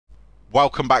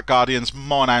Welcome back, Guardians.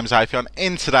 My name's Afion.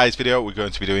 In today's video we're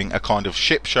going to be doing a kind of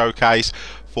ship showcase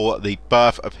for the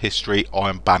Birth of History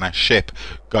Iron Banner ship,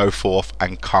 Go Forth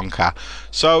and Conquer.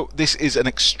 So this is an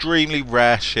extremely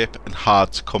rare ship and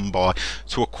hard to come by.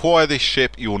 To acquire this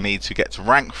ship you will need to get to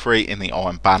rank 3 in the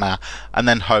Iron Banner and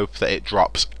then hope that it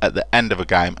drops at the end of a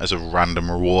game as a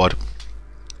random reward.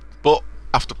 But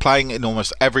after playing in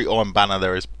almost every Iron Banner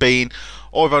there has been,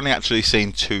 I've only actually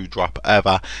seen 2 drop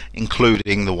ever,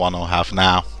 including the one I have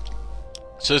now.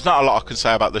 So there's not a lot I can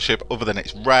say about the ship other than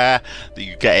it's rare that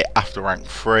you get it after rank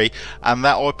 3, and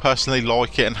that I personally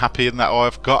like it and happy in that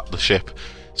I've got the ship.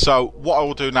 So what I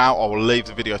will do now, I will leave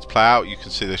the video to play out. You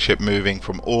can see the ship moving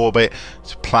from orbit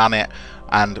to planet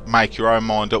and make your own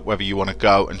mind up whether you want to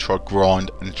go and try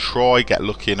grind and try get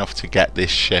lucky enough to get this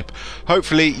ship.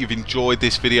 Hopefully you've enjoyed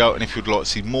this video, and if you'd like to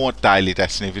see more daily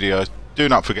Destiny videos, do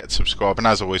not forget to subscribe, and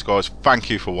as always guys, thank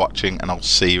you for watching and I'll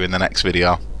see you in the next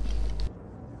video.